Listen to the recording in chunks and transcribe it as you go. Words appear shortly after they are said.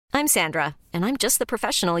I'm Sandra, and I'm just the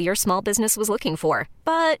professional your small business was looking for.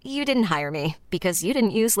 But you didn't hire me because you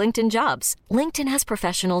didn't use LinkedIn Jobs. LinkedIn has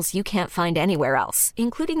professionals you can't find anywhere else,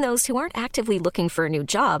 including those who aren't actively looking for a new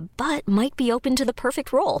job, but might be open to the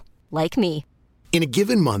perfect role, like me. In a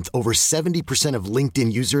given month, over 70% of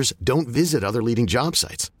LinkedIn users don't visit other leading job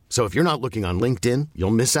sites. So if you're not looking on LinkedIn,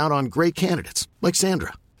 you'll miss out on great candidates like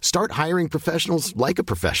Sandra. Start hiring professionals like a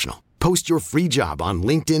professional. Post your free job on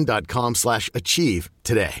linkedin.com/achieve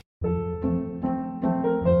today.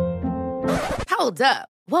 Hold up.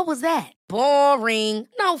 What was that? Boring.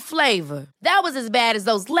 No flavor. That was as bad as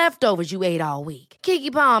those leftovers you ate all week.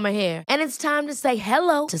 Keke Palmer here. And it's time to say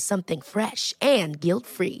hello to something fresh and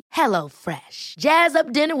guilt-free. Hello Fresh. Jazz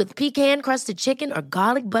up dinner with pecan-crusted chicken or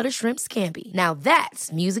garlic butter shrimp scampi. Now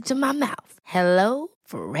that's music to my mouth. Hello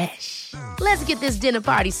Fresh. Let's get this dinner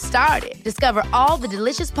party started. Discover all the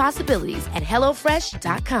delicious possibilities at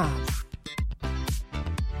hellofresh.com.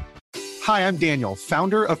 Hi, I'm Daniel,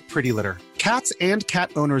 founder of Pretty Litter. Cats and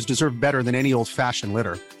cat owners deserve better than any old-fashioned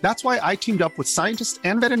litter. That's why I teamed up with scientists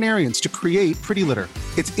and veterinarians to create Pretty Litter.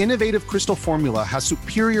 Its innovative crystal formula has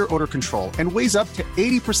superior odor control and weighs up to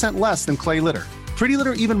 80% less than clay litter. Pretty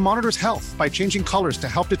Litter even monitors health by changing colors to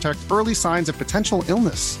help detect early signs of potential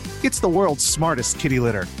illness. It's the world's smartest kitty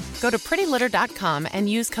litter. Go to prettylitter.com and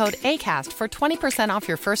use code ACAST for 20% off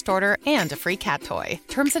your first order and a free cat toy.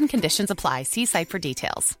 Terms and conditions apply. See site for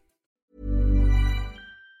details.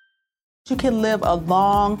 You can live a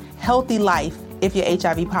long, healthy life if you're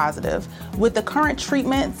HIV positive. With the current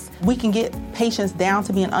treatments, we can get patients down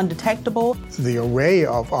to being undetectable. The array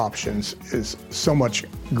of options is so much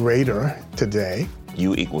greater today.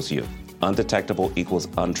 U equals U. Undetectable equals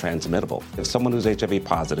untransmittable. If someone who's HIV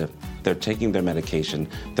positive, they're taking their medication,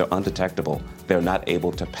 they're undetectable, they're not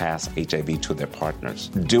able to pass HIV to their partners.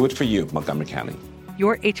 Do it for you, Montgomery County.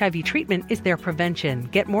 Your HIV treatment is their prevention.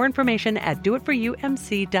 Get more information at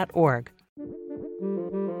doitforyoumc.org.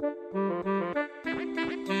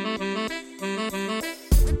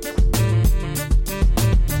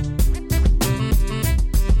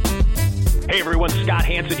 Hey everyone, Scott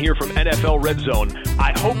Hansen here from NFL Red Zone.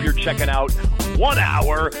 I hope you're checking out 1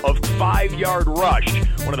 hour of 5 Yard Rush,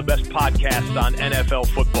 one of the best podcasts on NFL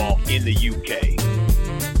football in the UK.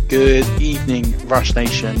 Good evening, Rush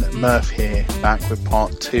Nation. Murph here, back with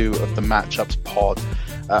part 2 of the Matchups pod.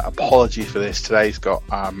 Apologies for this. Today's got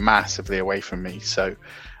massively away from me, so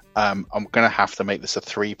I'm going to have to make this a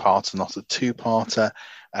 3-parter, not a 2-parter.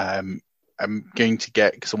 I'm going to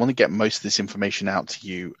because I want to get most of this information out to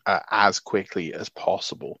you as quickly as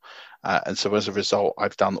possible. And so as a result,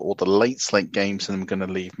 I've done all the late slate games, and I'm going to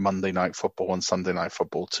leave Monday Night Football and Sunday Night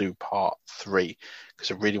Football to part 3, because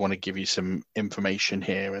I really want to give you some information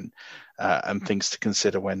here and things to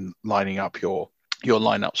consider when lining up your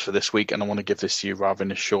lineups for this week. And I want to give this to you rather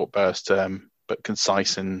in a short burst, but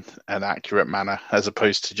concise and accurate manner, as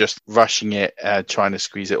opposed to just rushing it, trying to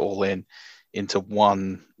squeeze it all into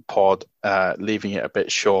one pod, leaving it a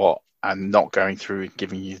bit short and not going through and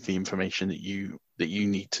giving you the information that you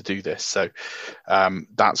need to do this. So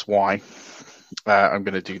that's why I'm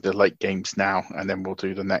going to do the late games now, and then we'll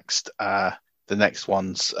do the next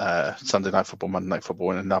ones, Sunday Night Football, Monday Night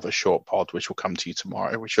Football, and another short pod, which will come to you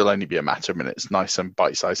tomorrow, which will only be a matter of minutes. Nice and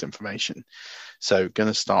bite-sized information. So going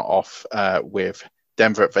to start off with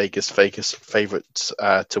Denver at Vegas. Vegas favorites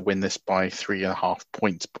to win this by 3.5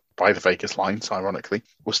 points by the Vegas lines, ironically.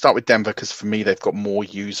 We'll start with Denver because for me, they've got more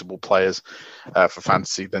usable players for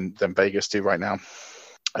fantasy than Vegas do right now.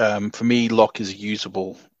 For me, Locke is a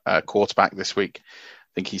usable quarterback this week.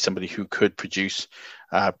 I think he's somebody who could produce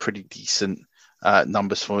pretty decent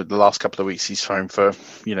numbers for the last couple of weeks. He's thrown for,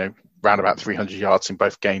 round about 300 yards in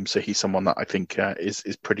both games. So he's someone that I think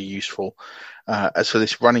is pretty useful. As for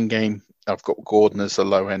this running game, I've got Gordon as a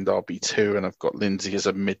low-end RB2, and I've got Lindsay as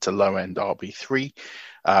a mid to low-end RB3.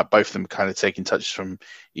 Both of them kind of taking touches from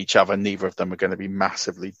each other. Neither of them are going to be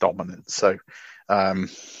massively dominant. So,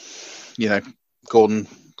 Gordon,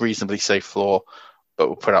 reasonably safe floor, but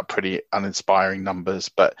will put up pretty uninspiring numbers,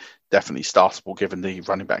 but definitely startable given the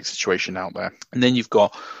running back situation out there. And then you've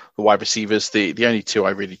got the wide receivers, the only two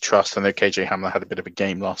I really trust. I know KJ Hamler had a bit of a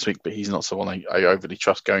game last week, but he's not someone I overly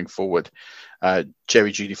trust going forward.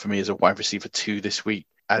 Jerry Jeudy for me is a wide receiver 2 this week.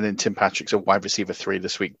 And then Tim Patrick's a wide receiver 3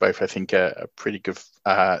 this week. Both, I think, are pretty good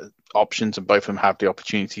options, and both of them have the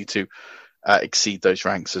opportunity to exceed those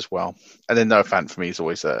ranks as well. And then Noah Fant for me is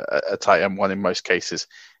always a tight end 1 in most cases.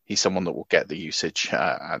 He's someone that will get the usage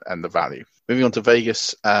and the value. Moving on to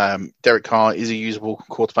Vegas, Derek Carr is a usable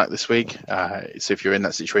quarterback this week. So if you're in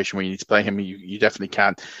that situation where you need to play him, you definitely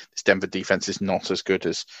can. This Denver defense is not as good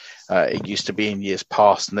as it used to be in years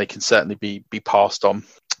past, and they can certainly be passed on.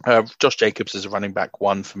 Josh Jacobs is a running back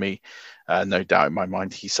 1 for me. No doubt in my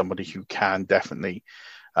mind, he's somebody who can definitely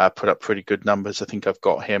put up pretty good numbers. I think I've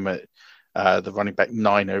got him at the running back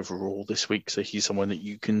 9 overall this week. So he's someone that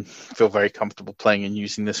you can feel very comfortable playing and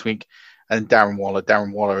using this week. And Darren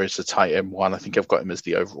Waller is the tight end 1. I think I've got him as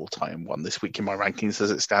the overall tight end 1 this week in my rankings as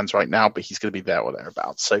it stands right now, but he's going to be there or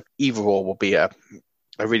thereabouts. So either or will be a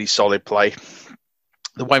really solid play.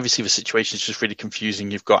 The wide receiver situation is just really confusing.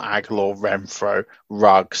 You've got Aguilar, Renfro,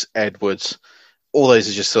 Ruggs, Edwards. All those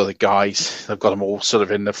are just sort of guys. I've got them all sort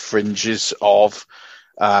of in the fringes of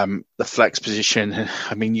the flex position.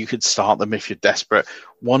 I mean, you could start them if you're desperate.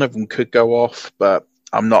 One of them could go off, but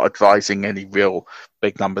I'm not advising any real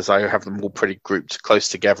big numbers. I have them all pretty grouped close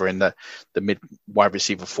together in the mid wide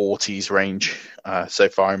receiver 40s range so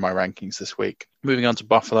far in my rankings this week. Moving on to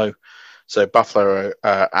Buffalo. So Buffalo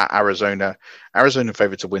at Arizona. Arizona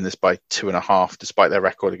favored to win this by 2.5, despite their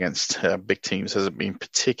record against big teams hasn't been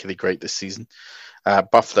particularly great this season.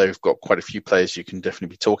 Buffalo have got quite a few players you can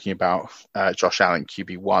definitely be talking about. Josh Allen,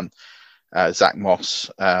 QB1. Zach Moss,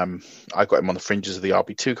 I got him on the fringes of the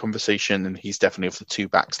RB2 conversation, and he's definitely of the 2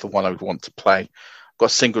 backs, the one I would want to play. I've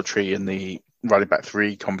got Singletary in the running back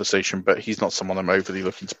 3 conversation, but he's not someone I'm overly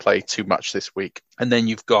looking to play too much this week. And then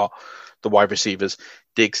you've got the wide receivers.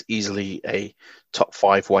 Diggs easily a top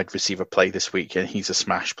 5 wide receiver play this week, and he's a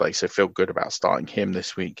smash play, so feel good about starting him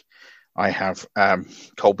this week. I have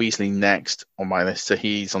Cole Beasley next on my list, so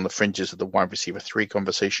he's on the fringes of the wide receiver 3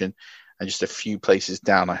 conversation. And just a few places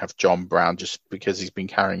down, I have John Brown, just because he's been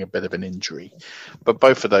carrying a bit of an injury. But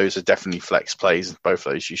both of those are definitely flex plays. Both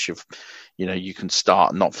of those you can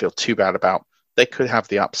start and not feel too bad about. They could have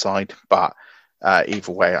the upside, but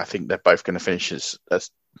either way, I think they're both going to finish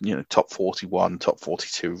as top 41, top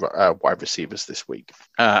 42 wide receivers this week.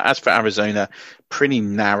 As for Arizona, pretty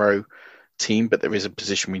narrow team, but there is a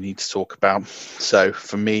position we need to talk about. So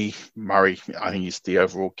for me, Murray, I think he's the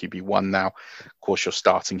overall QB1 now. Of course, you're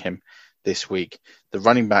starting him this week. The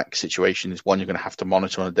running back situation is one you're going to have to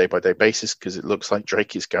monitor on a day-by-day basis, because it looks like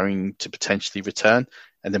Drake is going to potentially return,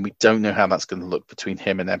 and then we don't know how that's going to look between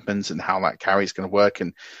him and Edmonds and how that carry is going to work,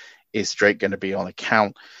 and is Drake going to be on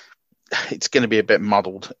account? It's going to be a bit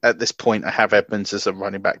muddled. At this point, I have Edmonds as a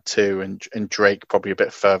running back 2 and Drake probably a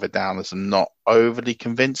bit further down, as I'm not overly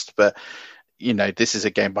convinced, but this is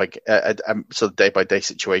a game by sort of day-by-day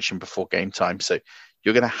situation before game time, so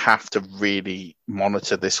you're going to have to really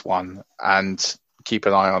monitor this one and keep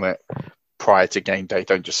an eye on it prior to game day.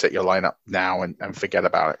 Don't just set your lineup now and forget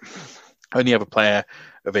about it. Only other player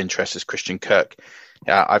of interest is Christian Kirk.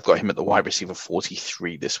 I've got him at the wide receiver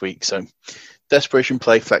 43 this week. So desperation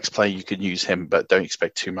play, flex play, you can use him, but don't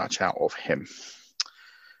expect too much out of him.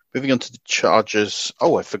 Moving on to the Chargers.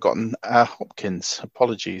 Oh, I've forgotten Hopkins.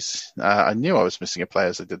 Apologies. I knew I was missing a player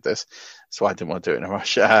as I did this, so I didn't want to do it in a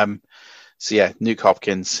rush. So yeah, Nuke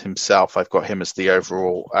Hopkins himself, I've got him as the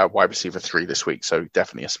overall wide receiver 3 this week. So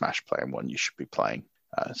definitely a smash play and one you should be playing.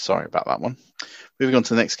 Sorry about that one. Moving on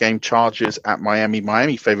to the next game, Chargers at Miami.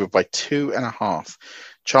 Miami favored by 2.5.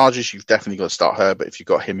 Chargers, you've definitely got to start Herbert. If you've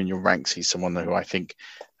got him in your ranks, he's someone who I think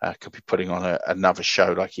could be putting on another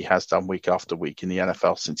show like he has done week after week in the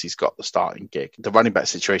NFL since he's got the starting gig. The running back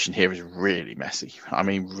situation here is really messy. I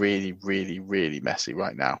mean, really, really, really messy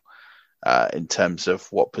right now. In terms of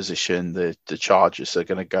what position the Chargers are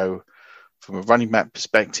going to go from a running back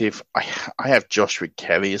perspective. I have Joshua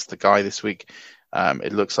Kelly as the guy this week.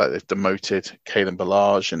 It looks like they've demoted Kalen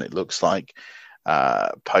Ballage, and it looks like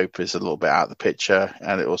Pope is a little bit out of the picture,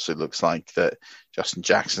 and it also looks like that Justin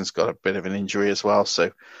Jackson's got a bit of an injury as well.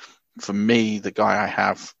 So for me, the guy I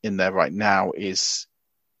have in there right now is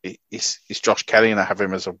Josh Kelly, and I have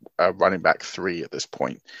him as a running back 3 at this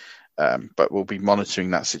point. But we'll be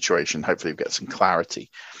monitoring that situation. Hopefully we'll get some clarity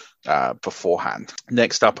beforehand.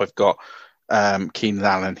 Next up, I've got Keenan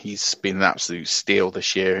Allen. He's been an absolute steal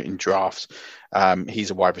this year in drafts. He's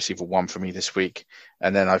a wide receiver 1 for me this week.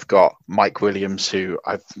 And then I've got Mike Williams, who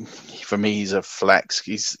for me, he's a flex.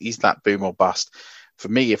 He's that boom or bust. For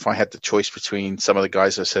me, if I had the choice between some of the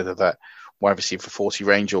guys I said of that wide receiver 40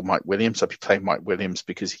 range or Mike Williams, I'd be playing Mike Williams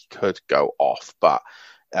because he could go off. But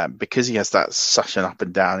because he has such an up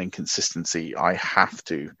and down inconsistency, I have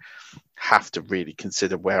to really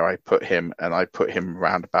consider where I put him, and I put him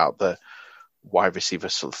around about the wide receiver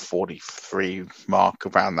sort of 43 mark,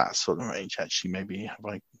 around that sort of range. Actually,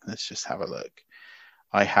 let's just have a look.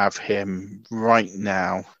 I have him right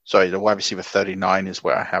now. Sorry, the wide receiver 39 is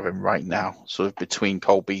where I have him right now, sort of between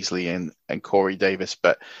Cole Beasley and Corey Davis,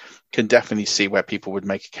 but can definitely see where people would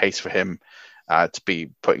make a case for him to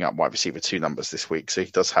be putting up wide receiver 2 numbers this week. So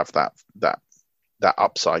he does have that that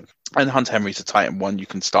upside. And Hunter Henry's a tight end 1. You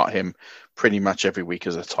can start him pretty much every week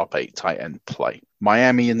as a top 8 tight end play.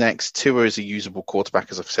 Miami are next. Tua is a usable quarterback,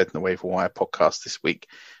 as I've said in the Waiver Wire podcast this week.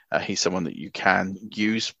 He's someone that you can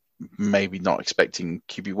use, maybe not expecting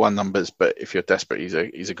QB1 numbers, but if you're desperate,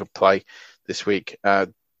 he's a good play this week.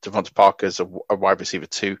 Devonta Parker's a wide receiver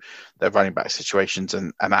 2. Their running back situation's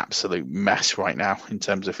an absolute mess right now in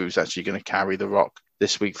terms of who's actually going to carry the rock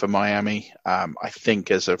this week for Miami. I think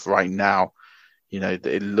as of right now,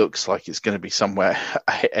 it looks like it's going to be somewhere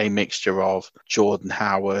a mixture of Jordan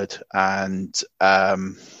Howard and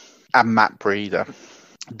Matt Breida.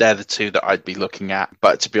 They're the 2 that I'd be looking at.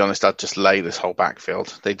 But to be honest, I'd just lay this whole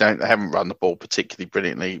backfield. They haven't run the ball particularly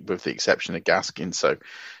brilliantly with the exception of Gaskin. So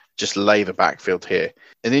just lay the backfield here.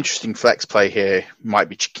 An interesting flex play here might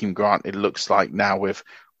be Jakeem Grant. It looks like now with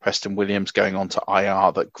Preston Williams going on to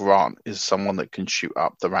IR that Grant is someone that can shoot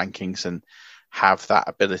up the rankings and have that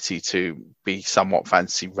ability to be somewhat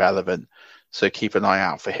fantasy relevant. So keep an eye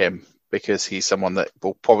out for him because he's someone that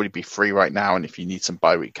will probably be free right now. And if you need some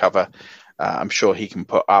bye week cover, I'm sure he can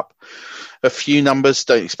put up a few numbers.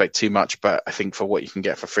 Don't expect too much, but I think for what you can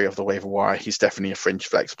get for free off the waiver wire, he's definitely a fringe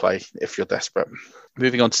flex play if you're desperate.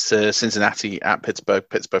 Moving on to Cincinnati at Pittsburgh.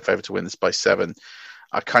 Pittsburgh favored to win this by 7.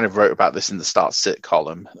 I kind of wrote about this in the start sit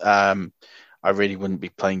column. I really wouldn't be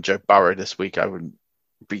playing Joe Burrow this week. I wouldn't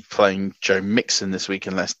be playing Joe Mixon this week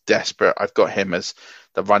unless desperate. I've got him as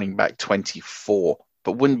the running back 24,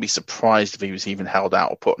 but wouldn't be surprised if he was even held out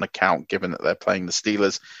or put on account given that they're playing the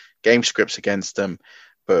Steelers. Game scripts against them,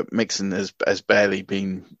 but Mixon has barely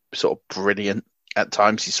been sort of brilliant at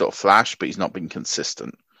times. He's sort of flashed, but he's not been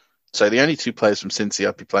consistent. So the only 2 players from Cincy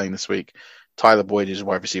I'd be playing this week, Tyler Boyd is a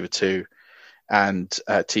wide receiver 2, and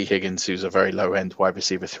T. Higgins, who's a very low-end wide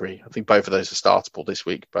receiver 3. I think both of those are startable this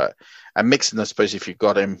week. And Mixon, I suppose if you've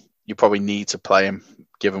got him, you probably need to play him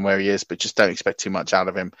given where he is, but just don't expect too much out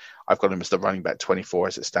of him. I've got him as the running back 24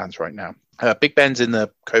 as it stands right now. Big Ben's in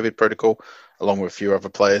the COVID protocol, along with a few other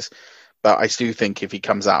players. But I do think if he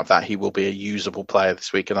comes out of that, he will be a usable player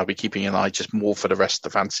this week, and I'll be keeping an eye just more for the rest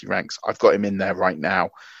of the fantasy ranks. I've got him in there right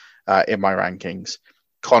now in my rankings.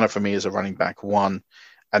 Connor for me is a running back 1.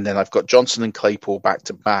 And then I've got Johnson and Claypool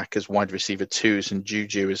back-to-back as wide receiver 2s, and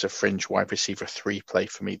Juju is a fringe wide receiver 3 play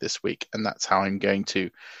for me this week. And that's how I'm going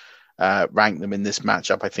to rank them in this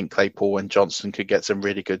matchup. I think Claypool and Johnson could get some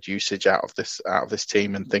really good usage out of this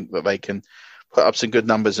team and think that they can put up some good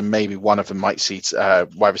numbers, and maybe one of them might see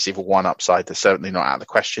wide receiver 1 upside. They're certainly not out of the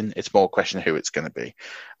question. It's more a question of who it's going to be.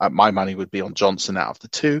 My money would be on Johnson out of the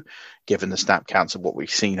 2, given the snap counts of what we've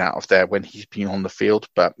seen out of there when he's been on the field,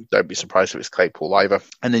 but don't be surprised if it's Claypool either.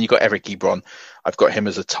 And then you've got Eric Ebron. I've got him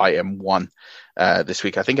as a tight end 1 this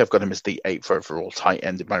week. I think I've got him as the 8th overall tight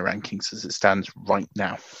end in my rankings as it stands right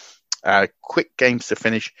now. Quick games to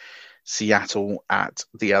finish. Seattle at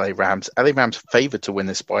the LA Rams. LA Rams favored to win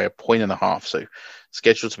this by 1.5 points, so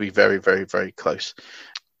scheduled to be very, very, very close.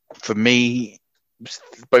 For me,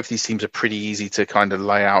 both these teams are pretty easy to kind of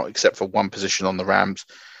lay out, except for one position on the Rams.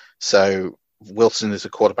 So Wilson is a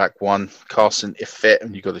quarterback 1. Carson, if fit,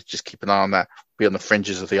 and you've got to just keep an eye on that, be on the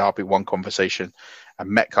fringes of the RB1 conversation. And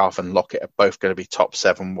Metcalf and Lockett are both going to be top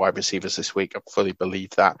 7 wide receivers this week. I fully believe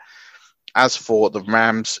that. As for the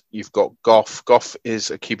Rams, you've got Goff. Goff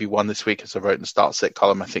is a QB1 this week, as I wrote in the start sit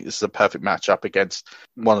column. I think this is a perfect matchup against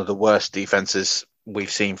one of the worst defenses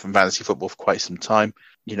we've seen from fantasy football for quite some time.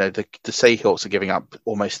 The Seahawks are giving up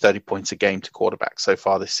almost 30 points a game to quarterbacks so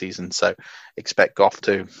far this season. So expect Goff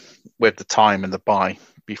to, with the time and the bye,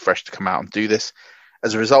 be fresh to come out and do this.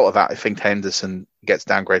 As a result of that, I think Henderson gets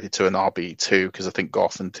downgraded to an RB2 because I think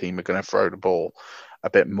Goff and team are going to throw the ball a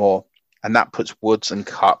bit more. And that puts Woods and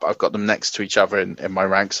Kupp, I've got them next to each other in my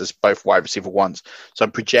ranks as both wide receiver 1s. So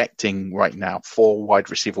I'm projecting right now 4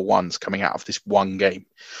 wide receiver 1s coming out of this one game,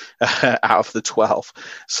 out of the 12.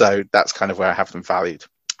 So that's kind of where I have them valued.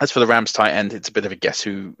 As for the Rams tight end, it's a bit of a guess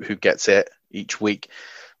who gets it each week.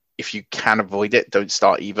 If you can avoid it, don't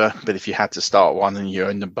start either. But if you had to start one and you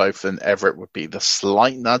own them both, then Everett would be the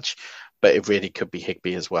slight nudge. But it really could be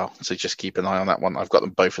Higbee as well. So just keep an eye on that one. I've got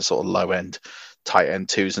them both as sort of low end tight end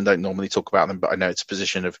 2s and don't normally talk about them, but I know it's a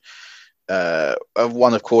position of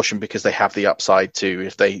one of caution because they have the upside to,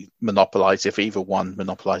 if they monopolize, if either one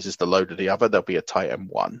monopolizes the load of the other, there'll be a tight end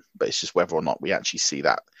 1. But it's just whether or not we actually see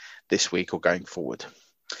that this week or going forward.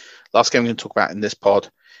 Last game we're going to talk about in this pod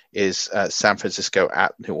is San Francisco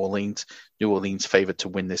at New Orleans. New Orleans favored to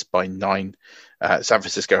win this by 9. San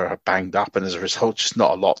Francisco are banged up, and as a result, just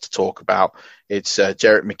not a lot to talk about. It's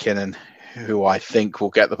Jerick McKinnon, who I think will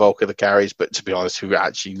get the bulk of the carries, but to be honest, who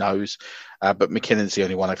actually knows? But McKinnon's the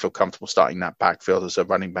only one I feel comfortable starting that backfield as a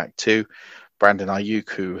running back 2. Brandon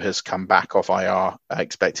Ayuk, who has come back off IR. I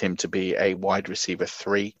expect him to be a wide receiver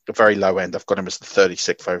 3, a very low end. I've got him as the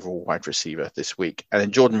 36th overall wide receiver this week. And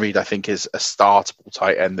then Jordan Reed, I think, is a startable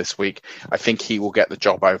tight end this week. I think he will get the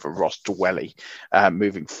job over Ross Dwelley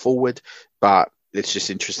moving forward. But it's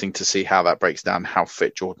just interesting to see how that breaks down, how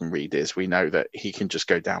fit Jordan Reed is. We know that he can just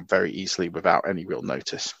go down very easily without any real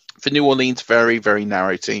notice. For New Orleans, very, very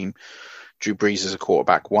narrow team. Drew Brees is a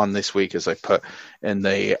quarterback 1 this week, as I put in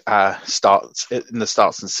the starts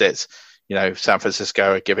and sits. You know, San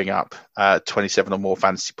Francisco are giving up 27 or more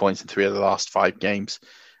fantasy points in 3 of the last 5 games.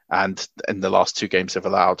 And in the last 2 games, they've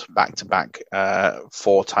allowed back-to-back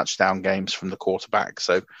 4 touchdown games from the quarterback.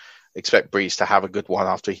 So expect Brees to have a good one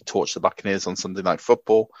after he torched the Buccaneers on Sunday Night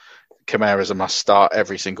Football. Kamara's a must-start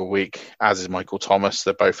every single week, as is Michael Thomas.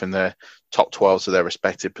 They're both in their top 12s of their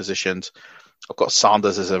respective positions. I've got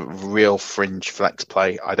Sanders as a real fringe flex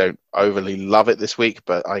play. I don't overly love it this week,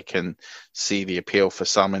 but I can see the appeal for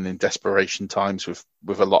some. And in desperation times with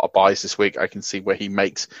a lot of buys this week, I can see where he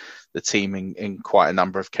makes the team in quite a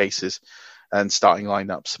number of cases and starting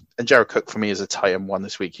lineups. And Jared Cook for me is a tight end 1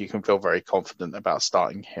 this week. You can feel very confident about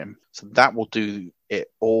starting him. So that will do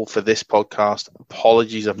it all for this podcast.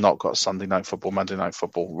 Apologies, I've not got Sunday Night Football, Monday Night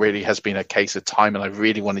Football. Really has been a case of time, and I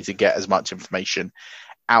really wanted to get as much information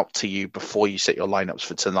out to you before you set your lineups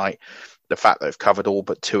for tonight. The fact that I've covered all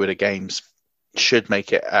but 2 of the games should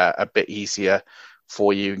make it a bit easier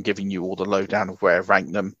for you and giving you all the lowdown of where I've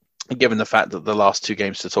ranked them. And given the fact that the last 2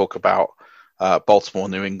 games to talk about, Baltimore,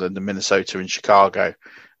 New England, and Minnesota and Chicago.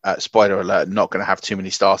 Spoiler alert, not going to have too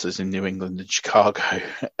many starters in New England and Chicago.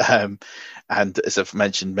 And as I've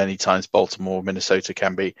mentioned many times, Baltimore, Minnesota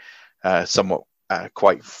can be somewhat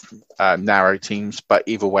quite narrow teams. But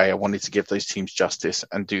either way, I wanted to give those teams justice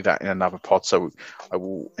and do that in another pod. So I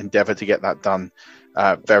will endeavour to get that done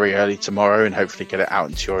very early tomorrow and hopefully get it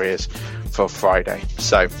out into your ears for Friday.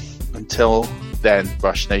 So until then,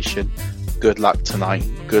 Rush Nation, good luck tonight.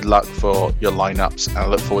 Good luck for your lineups. And I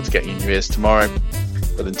look forward to getting in your ears tomorrow.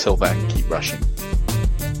 But until then, keep rushing.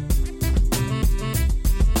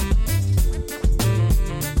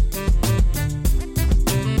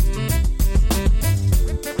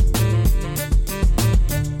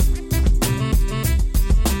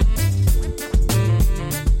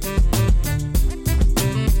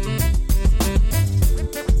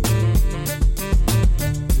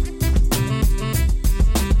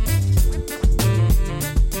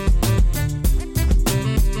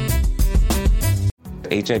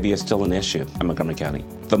 HIV is still an issue in Montgomery County.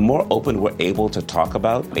 The more open we're able to talk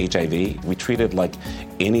about HIV, we treat it like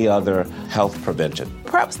any other health prevention.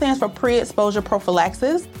 PrEP stands for pre-exposure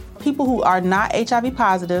prophylaxis. People who are not HIV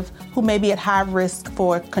positive, who may be at high risk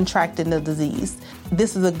for contracting the disease.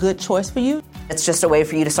 This is a good choice for you. It's just a way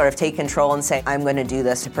for you to sort of take control and say, I'm going to do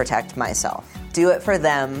this to protect myself. Do it for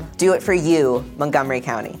them. Do it for you, Montgomery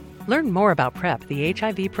County. Learn more about PrEP, the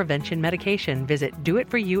HIV prevention medication. Visit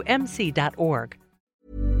doitforyoumc.org.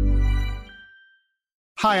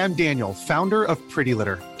 Hi, I'm Daniel, founder of Pretty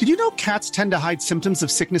Litter. Did you know cats tend to hide symptoms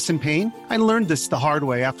of sickness and pain? I learned this the hard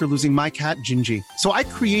way after losing my cat, Gingy. So I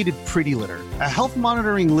created Pretty Litter, a health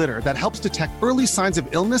monitoring litter that helps detect early signs of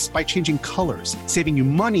illness by changing colors, saving you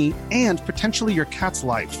money and potentially your cat's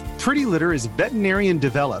life. Pretty Litter is veterinarian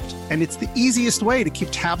developed, and it's the easiest way to keep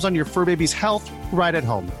tabs on your fur baby's health right at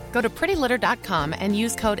home. Go to prettylitter.com and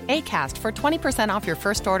use code ACAST for 20% off your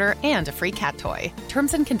first order and a free cat toy.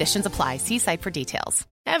 Terms and conditions apply. See site for details.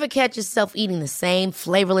 Ever catch yourself eating the same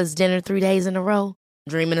flavorless dinner 3 days in a row?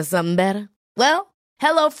 Dreaming of something better? Well,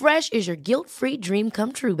 HelloFresh is your guilt-free dream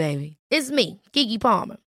come true, baby. It's me, Keke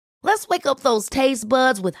Palmer. Let's wake up those taste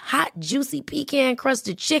buds with hot, juicy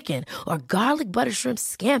pecan-crusted chicken or garlic butter shrimp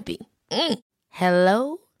scampi.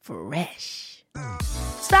 Hello Fresh.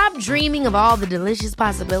 Stop dreaming of all the delicious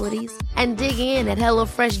possibilities and dig in at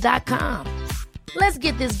HelloFresh.com. Let's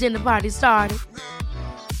get this dinner party started.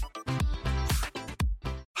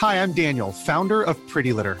 Hi, I'm Daniel, founder of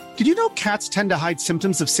Pretty Litter. Did you know cats tend to hide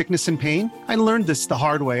symptoms of sickness and pain? I learned this the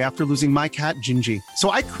hard way after losing my cat, Gingy. So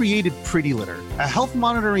I created Pretty Litter, a health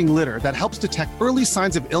monitoring litter that helps detect early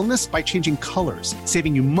signs of illness by changing colors,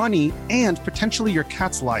 saving you money and potentially your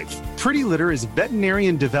cat's life. Pretty Litter is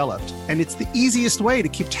veterinarian developed, and it's the easiest way to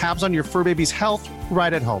keep tabs on your fur baby's health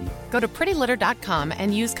right at home. Go to prettylitter.com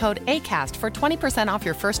and use code ACAST for 20% off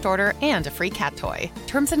your first order and a free cat toy.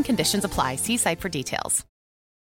 Terms and conditions apply. See site for details.